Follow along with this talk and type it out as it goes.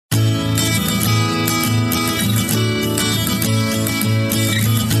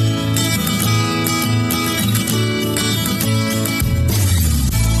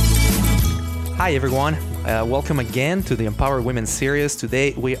Hi everyone, welcome again to the Empower Women series.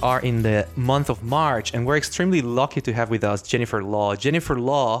 Today we are in the month of March and we're extremely lucky to have with us Jennifer Law. Jennifer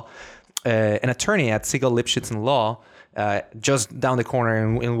Law, an attorney at Siegel Lipschitz & Law, just down the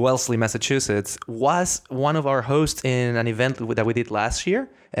corner in Wellesley, Massachusetts, was one of our hosts in an event that we did last year,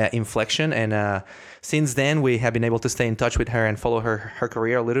 Inflection. And since then, we have been able to stay in touch with her and follow her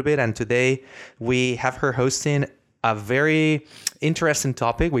career a little bit. And today we have her hosting a very interesting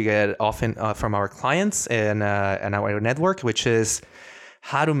topic we get often from our clients and our network, which is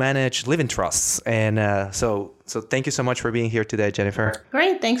how to manage living trusts. And so thank you so much for being here today, Jennifer.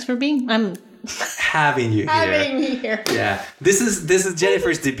 Great. Thanks for having you here. Having me here. Yeah. This is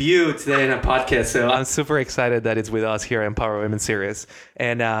Jennifer's debut today in a podcast. So I'm super excited that it's with us here at Empower Women series.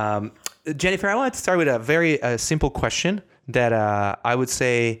 And Jennifer, I wanted to start with a very simple question that I would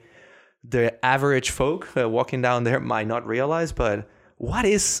say the average folk walking down there might not realize, but what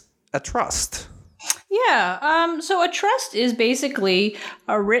is a trust? Yeah. So a trust is basically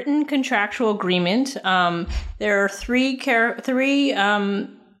a written contractual agreement. There are three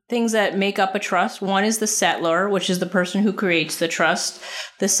things that make up a trust. One is the settlor, which is the person who creates the trust.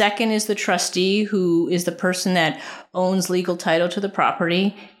 The second is the trustee, who is the person that owns legal title to the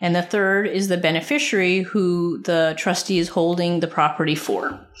property. And the third is the beneficiary, who the trustee is holding the property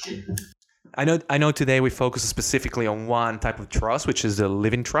for. I know today we focus specifically on one type of trust, which is the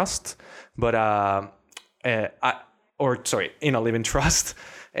living trust, but in a living trust.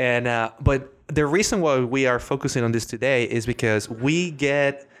 And but the reason why we are focusing on this today is because we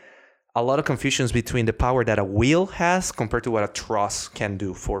get a lot of confusions between the power that a will has compared to what a trust can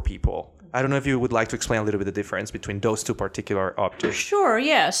do for people. I don't know if you would like to explain a little bit the difference between those two particular objects. Sure,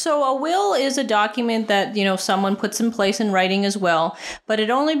 yeah. So a will is a document that, someone puts in place in writing as well, but it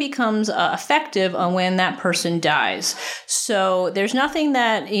only becomes effective when that person dies. So there's nothing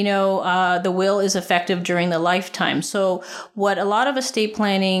that, the will is effective during the lifetime. So what a lot of estate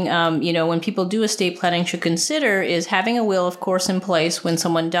planning, when people do estate planning should consider is having a will, of course, in place when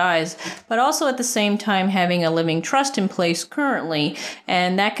someone dies, but also at the same time having a living trust in place currently.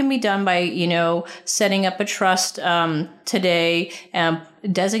 And that can be done by setting up a trust today,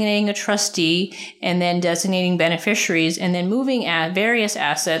 designating a trustee, and then designating beneficiaries, and then moving various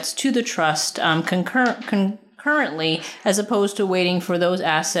assets to the trust concurrently, as opposed to waiting for those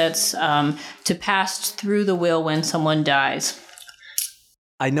assets to pass through the will when someone dies.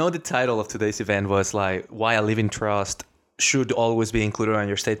 I know the title of today's event was like, why a living trust should always be included on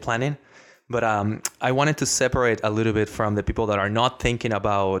your estate planning. But I wanted to separate a little bit from the people that are not thinking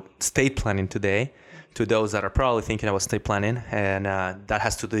about estate planning today to those that are probably thinking about estate planning. And that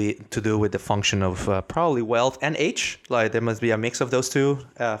has to do with the function of probably wealth and age. Like there must be a mix of those two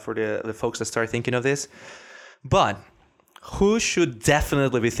for the folks that start thinking of this. But who should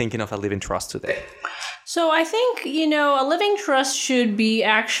definitely be thinking of a living trust today? So I think, a living trust should be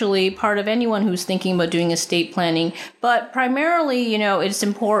actually part of anyone who's thinking about doing estate planning. But primarily, it's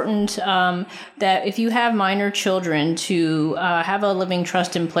important that if you have minor children to have a living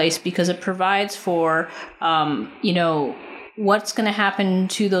trust in place, because it provides for, what's going to happen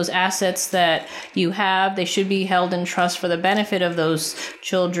to those assets that you have. They should be held in trust for the benefit of those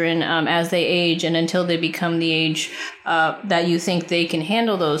children as they age and until they become the age that you think they can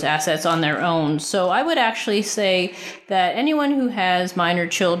handle those assets on their own. So I would actually say that anyone who has minor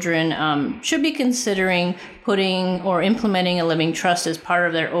children should be considering putting or implementing a living trust as part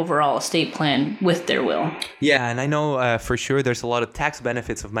of their overall estate plan with their will. Yeah, and I know for sure there's a lot of tax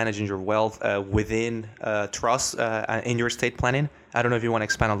benefits of managing your wealth within trust in your estate planning. I don't know if you want to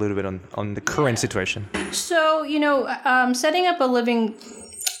expand a little bit on the current situation. So, setting up a living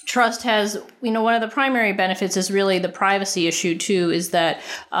trust has, one of the primary benefits is really the privacy issue too, is that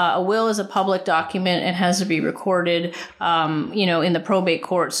a will is a public document and has to be recorded, in the probate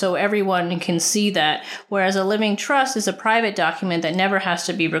court. So everyone can see that. Whereas a living trust is a private document that never has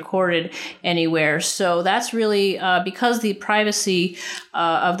to be recorded anywhere. So that's really, because the privacy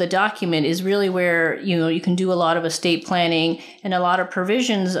of the document is really where, you can do a lot of estate planning and a lot of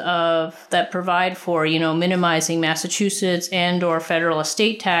provisions that provide for, minimizing Massachusetts and or federal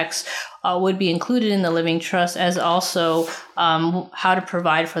estate tax would be included in the living trust, as also how to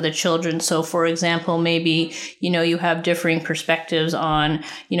provide for the children. So, for example, maybe, you have differing perspectives on,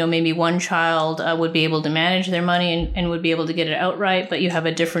 maybe one child would be able to manage their money and would be able to get it outright, but you have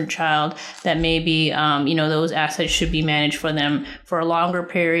a different child that maybe, those assets should be managed for them for a longer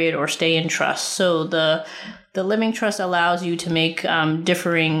period or stay in trust. So the living trust allows you to make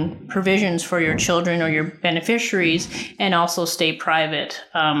differing provisions for your children or your beneficiaries and also stay private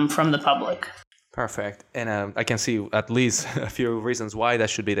from the public. Perfect. And I can see at least a few reasons why that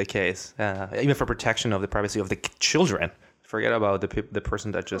should be the case, even for protection of the privacy of the children. Forget about the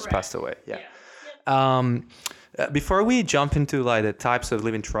person that just passed away. Yeah. Before we jump into like the types of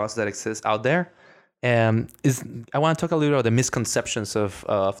living trusts that exist out there, I want to talk a little about the misconceptions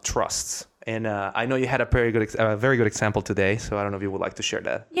of trusts. And I know you had a very good example today, so I don't know if you would like to share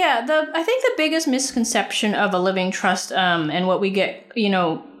that. Yeah, I think the biggest misconception of a living trust, and what we get,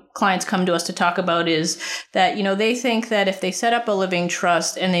 clients come to us to talk about is that, they think that if they set up a living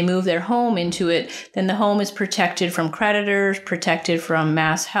trust and they move their home into it, then the home is protected from creditors, protected from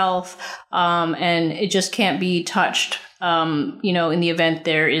mass health, and it just can't be touched. In the event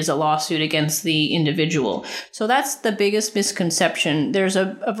there is a lawsuit against the individual. So that's the biggest misconception. There's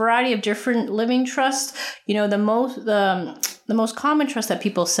a variety of different living trusts. The most common trust that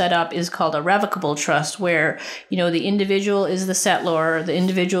people set up is called a revocable trust, where, the individual is the settlor, the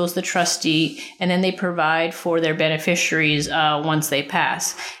individual is the trustee, and then they provide for their beneficiaries once they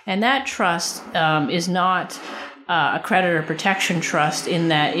pass. And that trust is not a creditor protection trust, in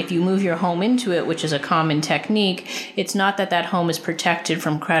that if you move your home into it, which is a common technique, it's not that home is protected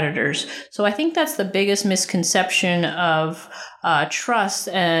from creditors. So I think that's the biggest misconception of trust,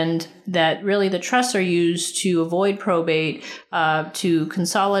 and that really the trusts are used to avoid probate, to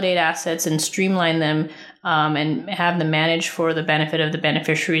consolidate assets and streamline them, and have them managed for the benefit of the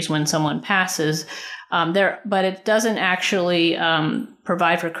beneficiaries when someone passes. But it doesn't actually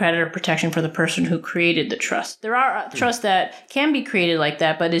provide for creditor protection for the person who created the trust. There are trusts that can be created like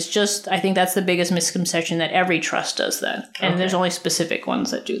that, but I think that's the biggest misconception, that every trust does that. And There's only specific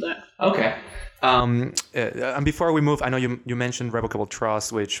ones that do that. Okay. And before we move, I know you mentioned revocable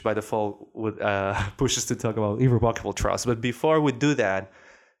trust, which by default would push us to talk about irrevocable trust. But before we do that,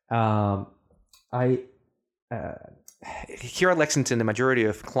 here at Lexington, the majority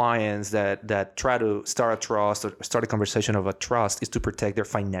of clients that try to start a trust or start a conversation of a trust is to protect their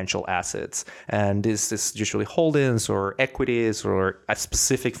financial assets. And this is usually holdings or equities or a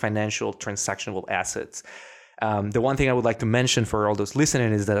specific financial transactional assets. The one thing I would like to mention for all those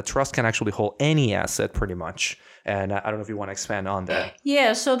listening is that a trust can actually hold any asset pretty much. And I don't know if you want to expand on that.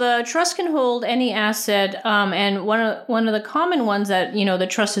 Yeah, so the trust can hold any asset, and one of the common ones that the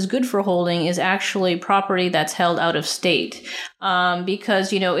trust is good for holding is actually property that's held out of state,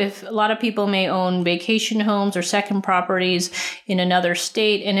 because if a lot of people may own vacation homes or second properties in another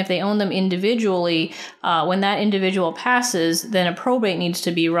state, and if they own them individually, when that individual passes, then a probate needs to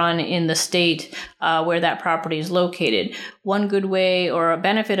be run in the state where that property is located. One good way or a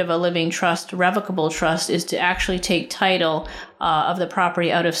benefit of a living trust, revocable trust, is to actually take title of the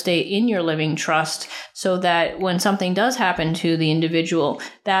property out of state in your living trust, so that when something does happen to the individual,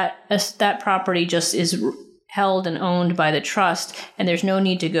 that property just is held and owned by the trust, and there's no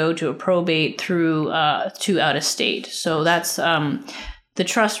need to go to a probate to out of state. So that's the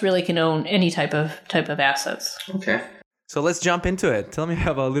trust really can own any type of assets. Okay. So let's jump into it. Tell me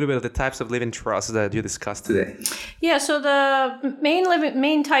about a little bit of the types of living trusts that you discussed today. Yeah, so the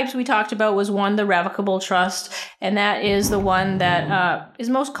main types we talked about was one, the revocable trust, and that is the one that is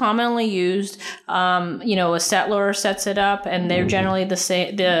most commonly used. A settlor sets it up, and they're generally the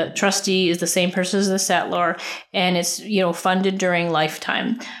same. The trustee is the same person as the settlor, and it's funded during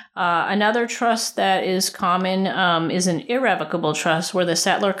lifetime. Another trust that is common is an irrevocable trust, where the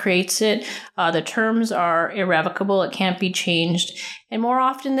settlor creates it. The terms are irrevocable; it can't be changed. And more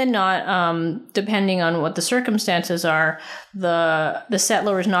often than not, depending on what the circumstances are, the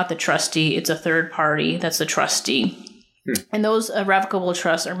settlor is not the trustee; it's a third party that's the trustee. And those irrevocable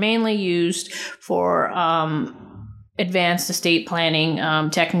trusts are mainly used for advanced estate planning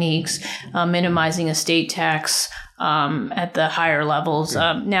techniques, minimizing estate tax at the higher levels.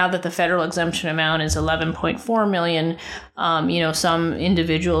 Now that the federal exemption amount is $11.4 million, some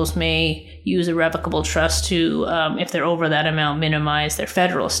individuals may use a revocable trust to, if they're over that amount, minimize their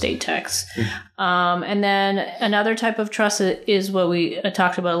federal estate tax. And then another type of trust is what we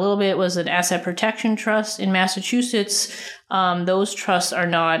talked about a little bit, was an asset protection trust. In Massachusetts, those trusts are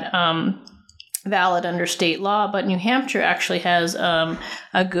not valid under state law, but New Hampshire actually has a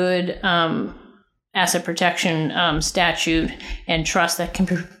good asset protection statute and trust that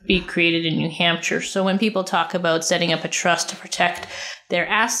can be created in New Hampshire. So when people talk about setting up a trust to protect their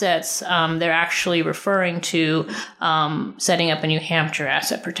assets, they're actually referring to setting up a New Hampshire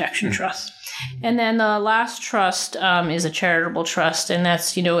asset protection trust. And then the last trust is a charitable trust, and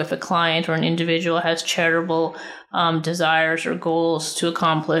that's, if a client or an individual has charitable desires or goals to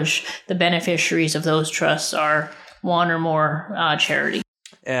accomplish, the beneficiaries of those trusts are one or more charity.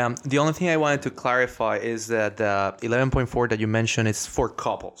 The only thing I wanted to clarify is that the 11.4 that you mentioned is for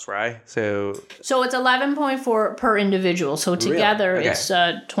couples, right? So it's 11.4 per individual. So together Really? Okay. it's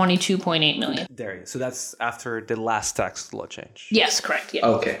 22.8 million. there you go. So that's after the last tax law change. Yes, correct. Yeah.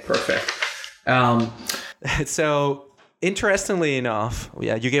 Okay, perfect. So interestingly enough,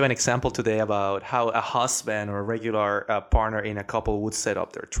 you gave an example today about how a husband or a regular partner in a couple would set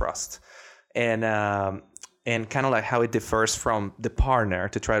up their trust, and kind of like how it differs from the partner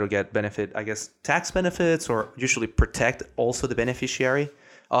to try to get benefit, I guess, tax benefits, or usually protect also the beneficiary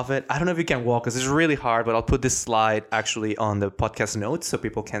of it. I don't know if you can walk us. It's really hard, but I'll put this slide actually on the podcast notes so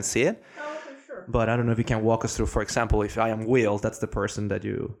people can see it. Oh, for sure. But I don't know if you can walk us through, for example, if I am Will, that's the person that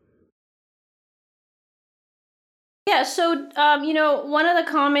you... Yeah, so, one of the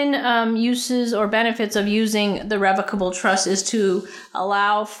common uses or benefits of using the revocable trust is to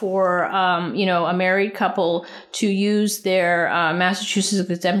allow for, a married couple to use their Massachusetts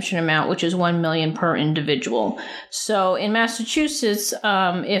exemption amount, which is $1 million per individual. So in Massachusetts,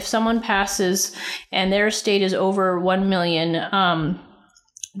 if someone passes and their estate is over $1 million,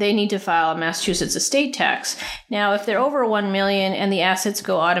 they need to file a Massachusetts estate tax. Now, if they're over $1 million and the assets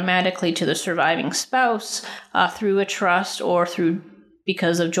go automatically to the surviving spouse through a trust or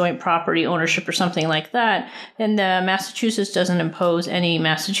because of joint property ownership or something like that, then the Massachusetts doesn't impose any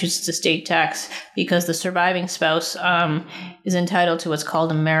Massachusetts estate tax because the surviving spouse is entitled to what's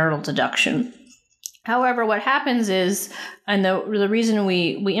called a marital deduction. However, what happens is, and the reason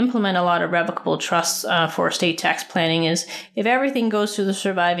we implement a lot of revocable trusts for estate tax planning is if everything goes to the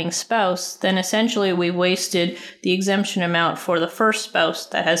surviving spouse, then essentially we wasted the exemption amount for the first spouse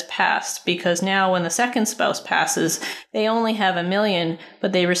that has passed, because now when the second spouse passes, they only have $1 million,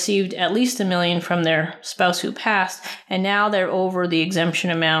 but they received at least $1 million from their spouse who passed, and now they're over the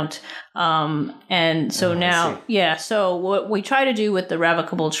exemption amount. And so so what we try to do with the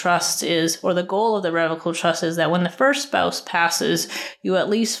revocable trust is, or the goal of the revocable trust is that when the first spouse passes, you at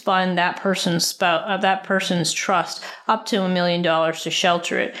least fund that person's trust up to $1 million to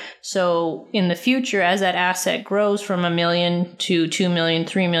shelter it. So in the future, as that asset grows from $1 million to $2 million,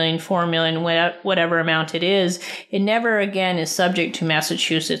 $3 million, $4 million, whatever amount it is, it never again is subject to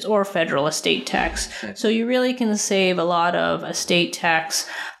Massachusetts or federal estate tax. So you really can save a lot of estate tax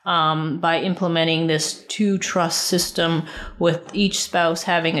by implementing this two-trust system with each spouse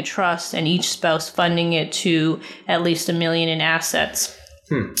having a trust and each spouse funding it to at least $1 million in assets.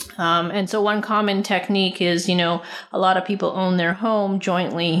 And so one common technique is, a lot of people own their home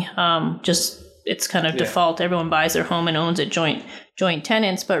jointly, it's kind of default. Everyone buys their home and owns it joint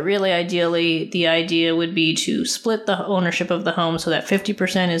tenants, but really ideally the idea would be to split the ownership of the home so that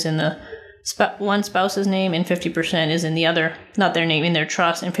 50% is in the one spouse's name and 50% is in the other, not their name, in their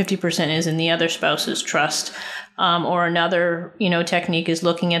trust, and 50% is in the other spouse's trust. Or another, technique is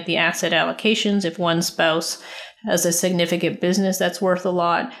looking at the asset allocations. If one spouse has a significant business that's worth a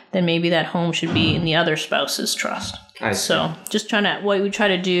lot, then maybe that home should be in the other spouse's trust. So what we try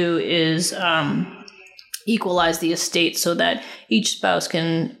to do is equalize the estate so that each spouse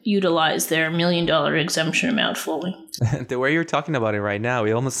can utilize their $1 million exemption amount fully. The way you're talking about it right now,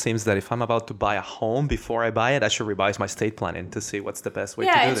 it almost seems that if I'm about to buy a home, before I buy it, I should revise my estate planning to see what's the best way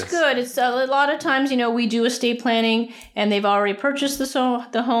to do this. Yeah, it's good. It's a lot of times, we do estate planning and they've already purchased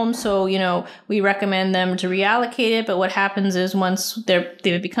the home. So, we recommend them to reallocate it. But what happens is once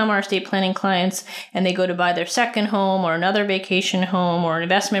they've become our estate planning clients and they go to buy their second home or another vacation home or an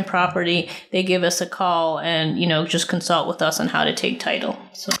investment property, they give us a call and, just consult with us on how to take title.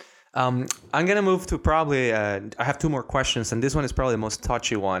 So. I'm going to move to probably, I have two more questions, and this one is probably the most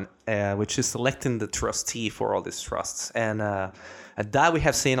touchy one, which is selecting the trustee for all these trusts. And that we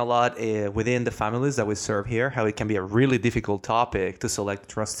have seen a lot within the families that we serve here, how it can be a really difficult topic to select a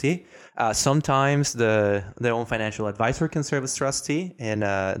trustee. Sometimes the own financial advisor can serve as trustee, and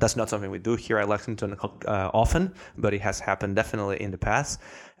that's not something we do here at Lexington often, but it has happened definitely in the past.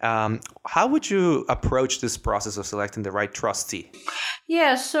 How would you approach this process of selecting the right trustee?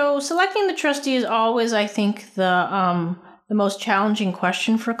 Yeah, so selecting the trustee is always, I think, the most challenging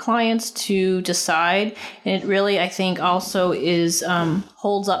question for clients to decide. And it really, I think, also is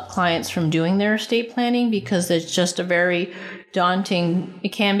holds up clients from doing their estate planning because it's just a very daunting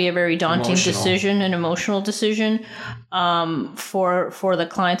decision, an emotional decision for the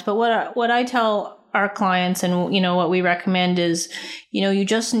clients. But what I tell our clients, and what we recommend is, you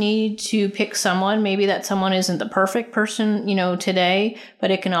just need to pick someone. Maybe that someone isn't the perfect person, today,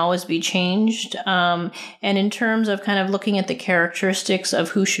 but it can always be changed. And in terms of kind of looking at the characteristics of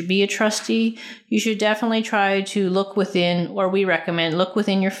who should be a trustee, you should definitely try to look within, or we recommend look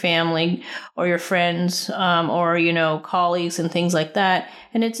within your family or your friends, or colleagues and things like that.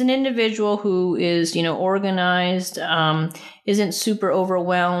 And it's an individual who is organized, isn't super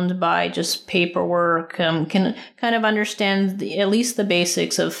overwhelmed by just paperwork, can kind of understand at least the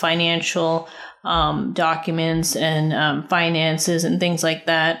basics of financial documents and finances and things like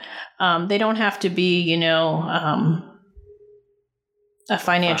that. They don't have to be, a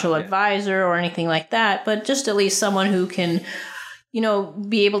financial advisor or anything like that, but just at least someone who can,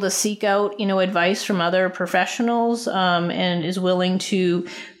 be able to seek out, advice from other professionals, and is willing to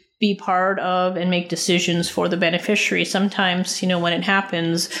be part of and make decisions for the beneficiary. Sometimes, when it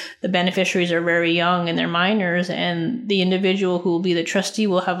happens, the beneficiaries are very young and they're minors, and the individual who will be the trustee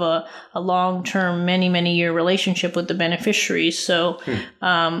will have a long-term, many year relationship with the beneficiaries. So,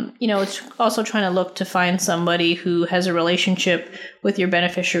 it's also trying to look to find somebody who has a relationship with your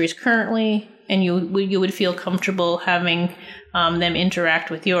beneficiaries currently, and you would feel comfortable having them interact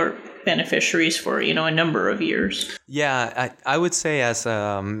with your beneficiaries for a number of years. Yeah, I would say as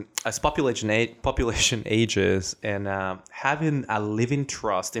population ages, and having a living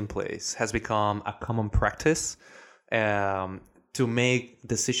trust in place has become a common practice to make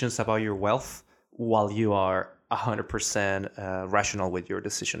decisions about your wealth while you are 100% rational with your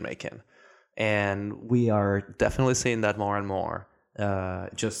decision making. And we are definitely seeing that more and more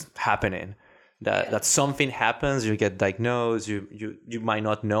just happening. That something happens, you get diagnosed, you might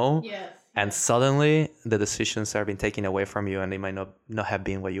not know, yes. And suddenly the decisions are being taken away from you, and they might not have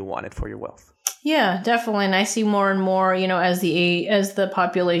been what you wanted for your wealth. Yeah, definitely. And I see more and more, as the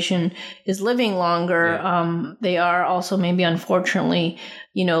population is living longer, they are also maybe unfortunately,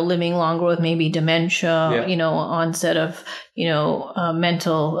 living longer with maybe dementia, onset of,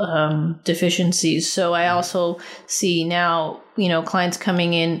 mental deficiencies. So I also see now, clients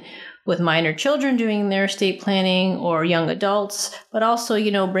coming in with minor children doing their estate planning, or young adults, but also,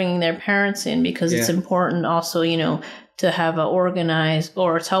 bringing their parents in, because it's important also, to have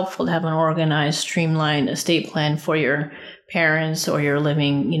it's helpful to have an organized, streamlined estate plan for your parents or your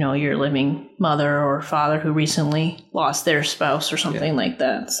living mother or father who recently lost their spouse or something like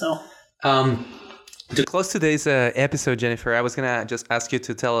that. So, to close today's episode, Jennifer, I was going to just ask you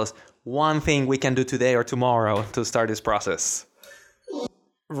to tell us one thing we can do today or tomorrow to start this process.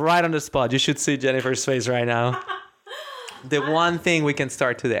 Right on the spot. You should see Jennifer's face right now. The one thing we can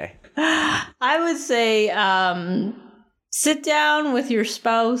start today. I would say sit down with your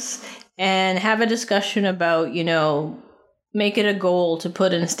spouse and have a discussion about, make it a goal to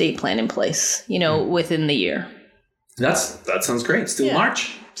put an estate plan in place, within the year. That sounds great. Still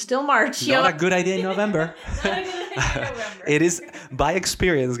March. Still March. Not a good idea in November. It is, by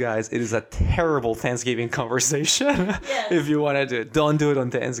experience, guys, it is a terrible Thanksgiving conversation. If you want to do it, don't do it on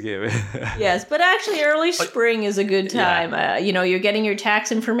Thanksgiving. Yes, but actually early spring is a good time. You're getting your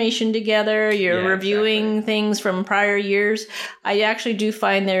tax information together. You're reviewing things from prior years. I actually do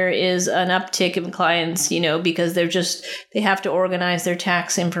find there is an uptick in clients, because they have to organize their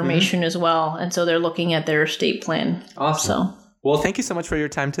tax information as well. And so they're looking at their estate plan. Awesome. So. Well, thank you so much for your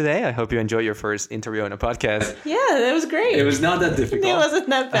time today. I hope you enjoyed your first interview on a podcast. Yeah, that was great. It was not that difficult. It wasn't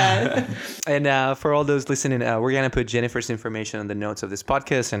that bad. And for all those listening, we're going to put Jennifer's information in the notes of this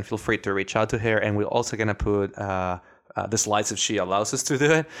podcast, and feel free to reach out to her. And we're also going to put the slides if she allows us to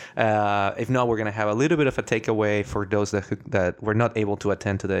do it. If not, we're going to have a little bit of a takeaway for those that were not able to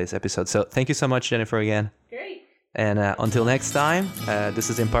attend today's episode. So thank you so much, Jennifer, again. Great. And until next time,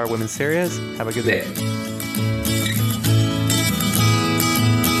 this is Empower Women Series. Have a good day.